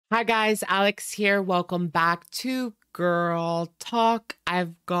Hi guys, Alex here. Welcome back to Girl Talk.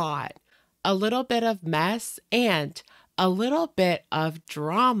 I've got a little bit of mess and a little bit of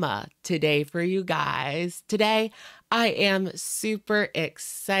drama today for you guys. Today, I am super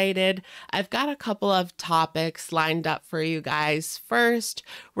excited. I've got a couple of topics lined up for you guys. First,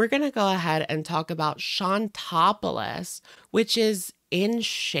 we're going to go ahead and talk about Chantapolis, which is in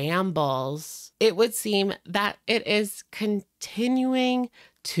shambles. It would seem that it is continuing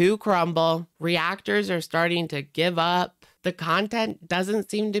to crumble. Reactors are starting to give up. The content doesn't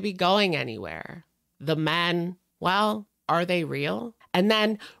seem to be going anywhere. The men, well, are they real? And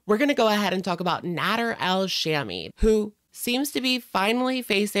then we're going to go ahead and talk about Nader al-Shami, who seems to be finally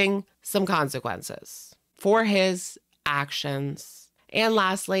facing some consequences for his actions. And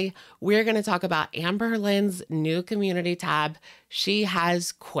lastly, we're going to talk about Amber Lynn's new community tab. She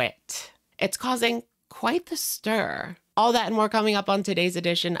has quit. It's causing quite the stir. All that and more coming up on today's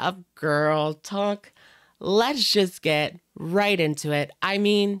edition of Girl Talk. Let's just get right into it. I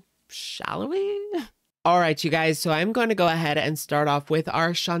mean, shall we? All right, you guys, so I'm going to go ahead and start off with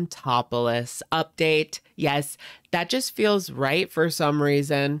our Chantapolis update. Yes, that just feels right for some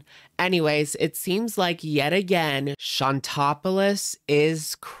reason. Anyways, it seems like yet again, Chantapolis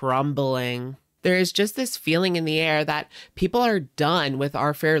is crumbling. There is just this feeling in the air that people are done with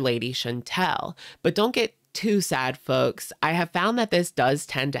our fair lady Chantel. But don't get too sad, folks. I have found that this does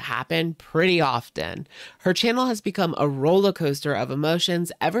tend to happen pretty often. Her channel has become a roller coaster of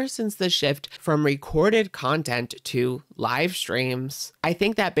emotions ever since the shift from recorded content to live streams. I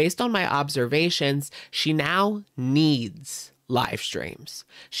think that based on my observations, she now needs live streams.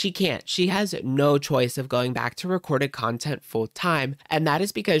 She can't. She has no choice of going back to recorded content full time, and that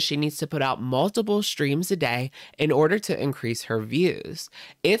is because she needs to put out multiple streams a day in order to increase her views.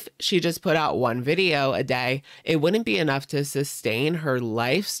 If she just put out one video a day, it wouldn't be enough to sustain her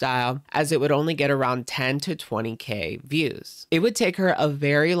lifestyle, as it would only get around 10 to 20K views. It would take her a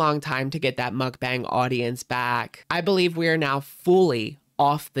very long time to get that mukbang audience back. I believe we are now fully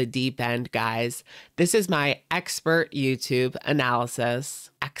off the deep end, guys. This is my expert YouTube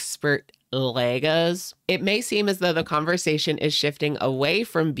analysis. Expert Legos. It may seem as though the conversation is shifting away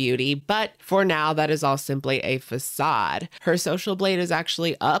from beauty, but for now, that is all simply a facade. Her social blade is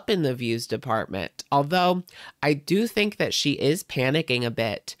actually up in the views department, although I do think that she is panicking a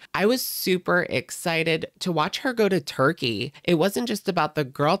bit. I was super excited to watch her go to Turkey. It wasn't just about the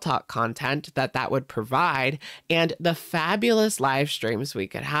Girl Talk content that would provide and the fabulous live streams we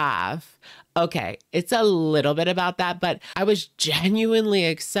could have. Okay, it's a little bit about that, but I was genuinely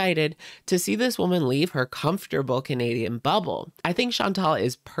excited to see this woman leave her comfortable Canadian bubble. I think Chantal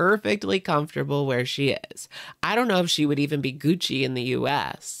is perfectly comfortable where she is. I don't know if she would even be Gucci in the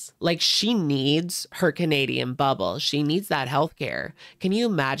US. Like, she needs her Canadian bubble. She needs that healthcare. Can you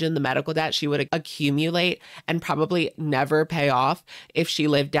imagine the medical debt she would accumulate and probably never pay off if she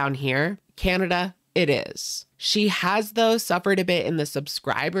lived down here? Canada, it is. She has, though, suffered a bit in the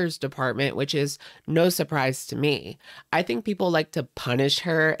subscribers department, which is no surprise to me. I think people like to punish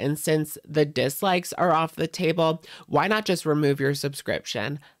her, and since the dislikes are off the table, why not just remove your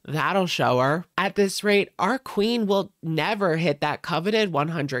subscription? That'll show her. At this rate, our queen will never hit that coveted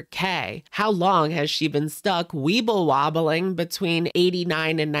 100K. How long has she been stuck weeble wobbling between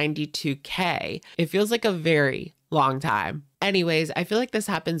 89 and 92K? It feels like a very long time. Anyways, I feel like this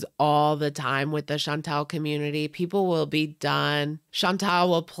happens all the time with the Chantal community. People will be done. Chantal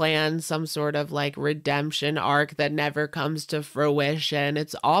will plan some sort of like redemption arc that never comes to fruition.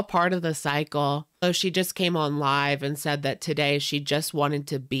 It's all part of the cycle. So she just came on live and said that today she just wanted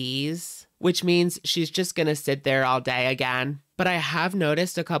to bees, which means she's just gonna sit there all day again. But I have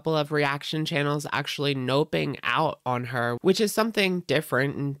noticed a couple of reaction channels actually noping out on her, which is something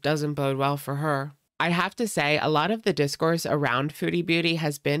different and doesn't bode well for her. I have to say, a lot of the discourse around Foodie Beauty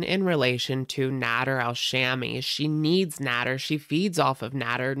has been in relation to Nader al-Shami. She needs Nader. She feeds off of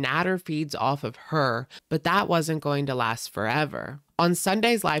Nader. Nader feeds off of her. But that wasn't going to last forever. On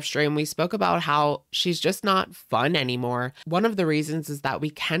Sunday's live stream, we spoke about how she's just not fun anymore. One of the reasons is that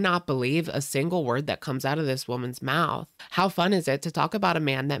we cannot believe a single word that comes out of this woman's mouth. How fun is it to talk about a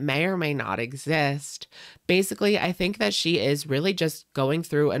man that may or may not exist? Basically, I think that she is really just going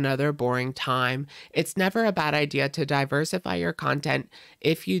through another boring time. It's never a bad idea to diversify your content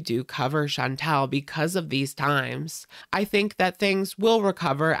if you do cover Chantal because of these times. I think that things will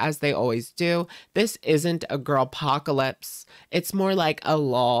recover as they always do. This isn't a girl-pocalypse. It's more like a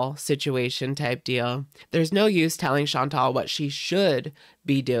lull situation type deal. There's no use telling Chantal what she should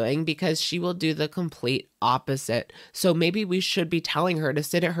be doing because she will do the complete opposite. So maybe we should be telling her to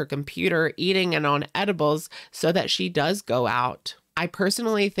sit at her computer eating and on edibles so that she does go out. I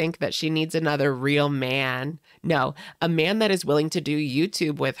personally think that she needs another real man. No, a man that is willing to do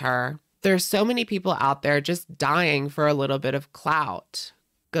YouTube with her. There's so many people out there just dying for a little bit of clout.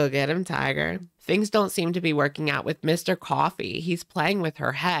 Go get him, Tiger. Things don't seem to be working out with Mr. Coffee. He's playing with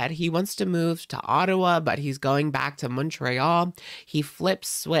her head. He wants to move to Ottawa, but he's going back to Montreal. He flips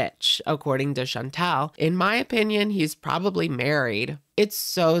switch, according to Chantal. In my opinion, he's probably married. It's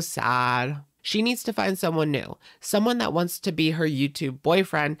so sad. She needs to find someone new, someone that wants to be her YouTube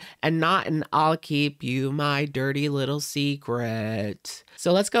boyfriend and not an I'll keep you my dirty little secret.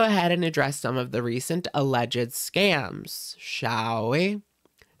 So let's go ahead and address some of the recent alleged scams, shall we?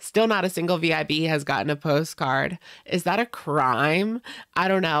 Still not a single VIB has gotten a postcard. Is that a crime? I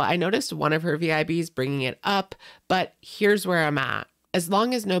don't know. I noticed one of her VIBs bringing it up, but here's where I'm at. As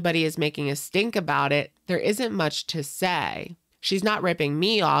long as nobody is making a stink about it, there isn't much to say. She's not ripping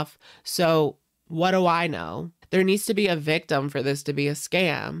me off, so what do I know? There needs to be a victim for this to be a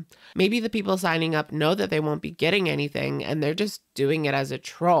scam. Maybe the people signing up know that they won't be getting anything and they're just doing it as a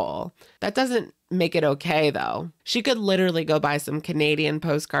troll. That doesn't make it okay, though. She could literally go buy some Canadian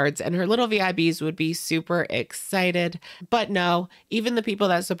postcards and her little VIBs would be super excited. But no, even the people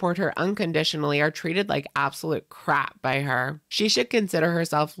that support her unconditionally are treated like absolute crap by her. She should consider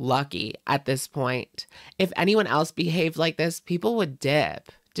herself lucky at this point. If anyone else behaved like this, people would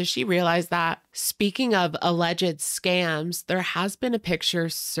dip. Does she realize that? Speaking of alleged scams, there has been a picture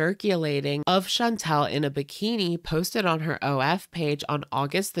circulating of Chantal in a bikini posted on her OF page on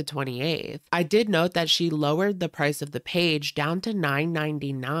August the 28th. I did note that she lowered the price of the page down to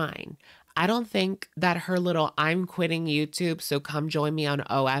 $9.99. I don't think that her little I'm quitting YouTube, so come join me on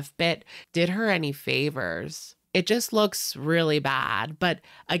OF bit did her any favors. It just looks really bad. But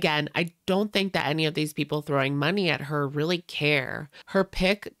again, I don't think that any of these people throwing money at her really care. Her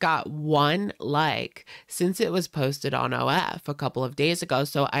pic got 1 like since it was posted on OF a couple of days ago.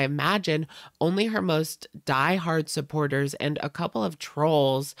 So I imagine only her most diehard supporters and a couple of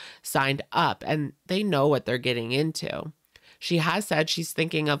trolls signed up and they know what they're getting into. She has said she's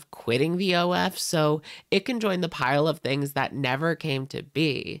thinking of quitting the OF, so it can join the pile of things that never came to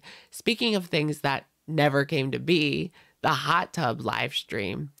be. Speaking of things that never came to be, the hot tub live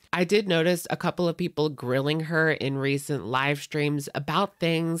stream. I did notice a couple of people grilling her in recent live streams about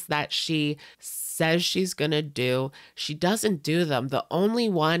things that she says she's gonna do. She doesn't do them. The only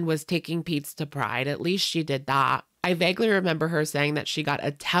one was taking Pete's to Pride. At least she did that. I vaguely remember her saying that she got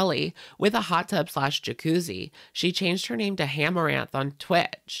a telly with a hot tub / jacuzzi. She changed her name to Hamaranth on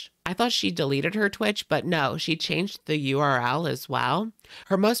Twitch. I thought she deleted her Twitch, but no, she changed the URL as well.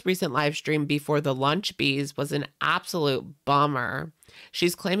 Her most recent live stream before the lunch bees was an absolute bummer.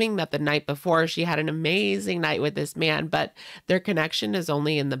 She's claiming that the night before she had an amazing night with this man, but their connection is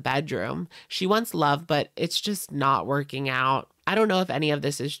only in the bedroom. She wants love, but it's just not working out. I don't know if any of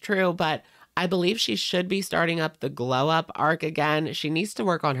this is true, but I believe she should be starting up the glow up arc again. She needs to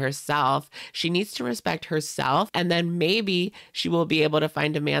work on herself. She needs to respect herself, and then maybe she will be able to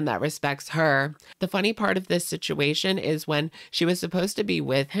find a man that respects her. The funny part of this situation is when she was supposed to be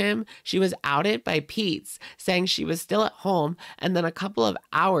with him, she was outed by Pete's, saying she was still at home, and then a couple of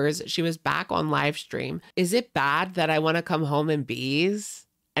hours she was back on live stream. Is it bad that I want to come home in bees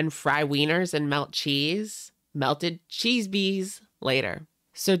and fry wieners and melt cheese? Melted cheese bees later.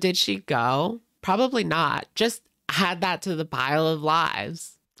 So did she go? Probably not. Just add that to the pile of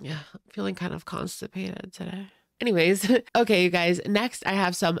lives. Yeah, I'm feeling kind of constipated today. Anyways, okay, you guys, next I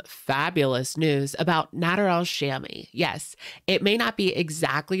have some fabulous news about Nader al-Shami. Yes, it may not be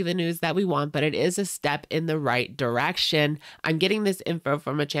exactly the news that we want, but it is a step in the right direction. I'm getting this info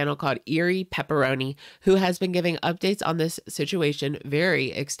from a channel called Eerie Pepperoni, who has been giving updates on this situation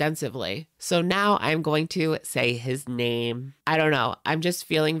very extensively. So now I'm going to say his name. I don't know. I'm just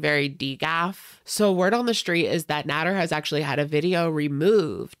feeling very degaff. So word on the street is that Nader has actually had a video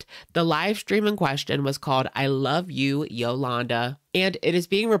removed. The live stream in question was called I Love You, Yolanda. And it is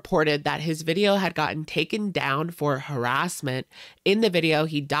being reported that his video had gotten taken down for harassment. In the video,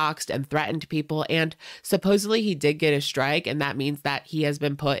 he doxed and threatened people, and supposedly he did get a strike, and that means that he has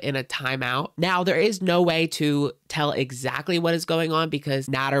been put in a timeout. Now, there is no way to tell exactly what is going on because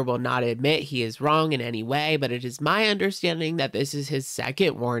Nader will not admit he is wrong in any way, but it is my understanding that this is his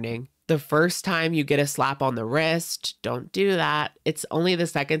second warning. The first time you get a slap on the wrist, don't do that. It's only the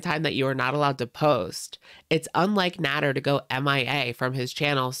second time that you are not allowed to post. It's unlike Nader to go MIA from his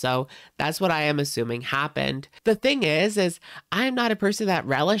channel, so that's what I am assuming happened. The thing is I'm not a person that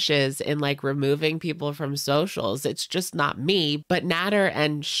relishes in like removing people from socials. It's just not me. But Nader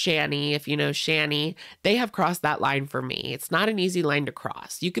and Shani, if you know Shani, they have crossed that line for me. It's not an easy line to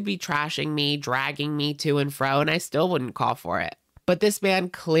cross. You could be trashing me, dragging me to and fro, and I still wouldn't call for it. But this man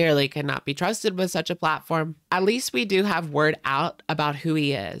clearly cannot be trusted with such a platform. At least we do have word out about who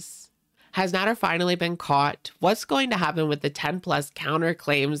he is. Has Nader finally been caught? What's going to happen with the 10+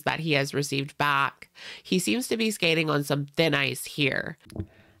 counterclaims that he has received back? He seems to be skating on some thin ice here.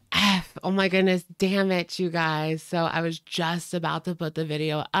 Oh my goodness, damn it, you guys. So I was just about to put the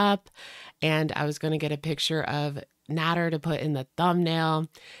video up and I was going to get a picture of Nader to put in the thumbnail.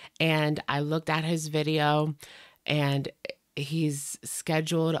 And I looked at his video and he's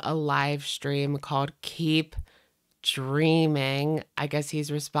scheduled a live stream called Keep Dreaming. I guess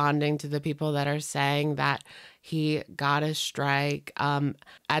he's responding to the people that are saying that he got a strike.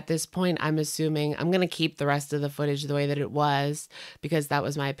 At this point, I'm assuming I'm going to keep the rest of the footage the way that it was because that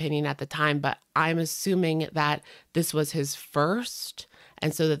was my opinion at the time. But I'm assuming that this was his first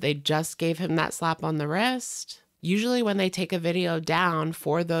and so that they just gave him that slap on the wrist. Usually when they take a video down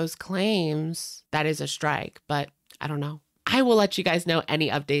for those claims, that is a strike, but I don't know. I will let you guys know any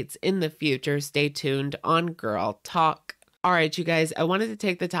updates in the future. Stay tuned on Girl Talk. All right, you guys, I wanted to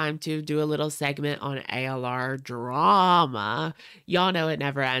take the time to do a little segment on ALR drama. Y'all know it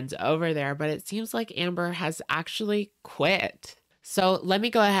never ends over there, but it seems like Amber has actually quit. So let me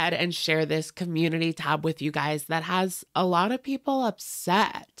go ahead and share this community tab with you guys that has a lot of people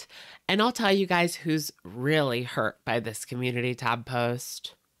upset. And I'll tell you guys who's really hurt by this community tab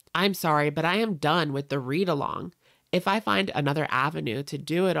post. I'm sorry, but I am done with the read along. If I find another avenue to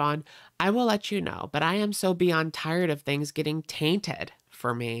do it on, I will let you know, but I am so beyond tired of things getting tainted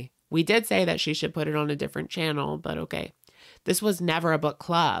for me. We did say that she should put it on a different channel, but okay. This was never a book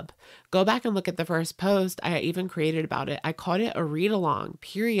club. Go back and look at the first post I even created about it. I called it a read-along,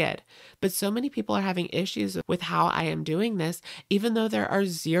 period. But so many people are having issues with how I am doing this, even though there are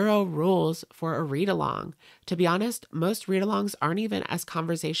 0 rules for a read-along. To be honest, most read-alongs aren't even as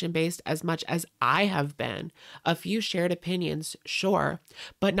conversation-based as much as I have been. A few shared opinions, sure,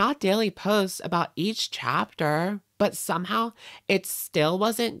 but not daily posts about each chapter. But somehow it still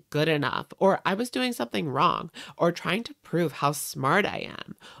wasn't good enough, or I was doing something wrong, or trying to prove how smart I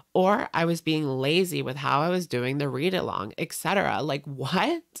am, or I was being lazy with how I was doing the read along, etc. Like,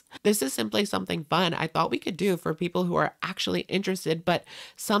 what? This is simply something fun I thought we could do for people who are actually interested, but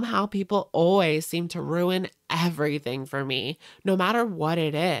somehow people always seem to ruin everything for me, no matter what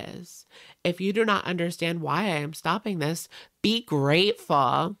it is. If you do not understand why I am stopping this, be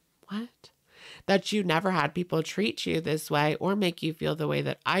grateful. What? That you never had people treat you this way or make you feel the way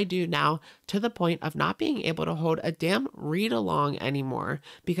that I do now, to the point of not being able to hold a damn read along anymore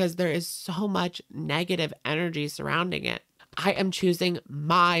because there is so much negative energy surrounding it. I am choosing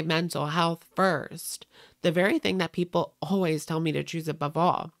my mental health first, the very thing that people always tell me to choose above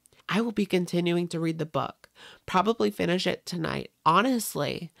all. I will be continuing to read the book, probably finish it tonight.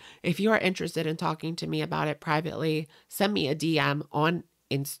 Honestly, if you are interested in talking to me about it privately, send me a DM on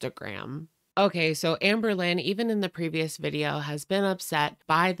Instagram. Okay, so Amberlynn, even in the previous video, has been upset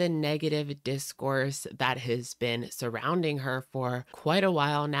by the negative discourse that has been surrounding her for quite a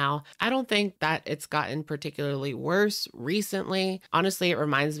while now. I don't think that it's gotten particularly worse recently. Honestly, it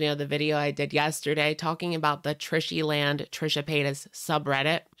reminds me of the video I did yesterday talking about the Trishyland Trisha Paytas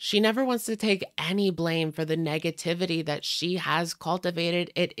subreddit. She never wants to take any blame for the negativity that she has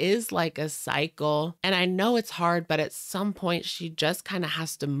cultivated. It is like a cycle. And I know it's hard, but at some point she just kind of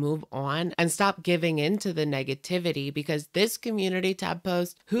has to move on and stop giving into the negativity, because this community tab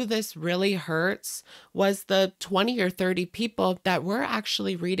post, who this really hurts was the 20 or 30 people that were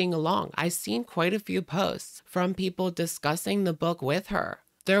actually reading along. I've seen quite a few posts from people discussing the book with her.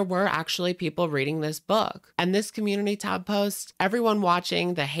 There were actually people reading this book. And this community tab post, everyone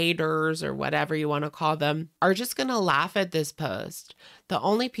watching, the haters or whatever you want to call them, are just going to laugh at this post. The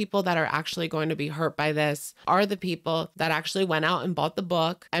only people that are actually going to be hurt by this are the people that actually went out and bought the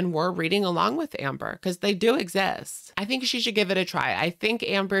book and were reading along with Amber, because they do exist. I think she should give it a try. I think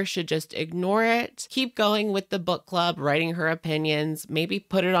Amber should just ignore it, keep going with the book club, writing her opinions, maybe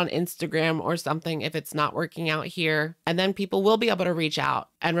put it on Instagram or something if it's not working out here. And then people will be able to reach out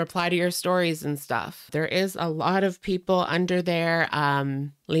and reply to your stories and stuff. There is a lot of people under there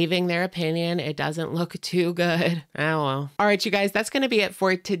leaving their opinion. It doesn't look too good. Oh well. All right, you guys, that's going to be it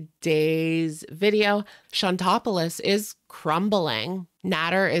for today's video. Chantapolis is crumbling.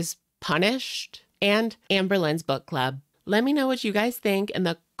 Nader is punished. And Amberlynn's book club. Let me know what you guys think in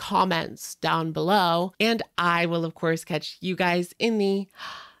the comments down below. And I will, of course, catch you guys in the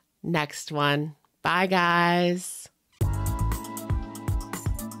next one. Bye, guys.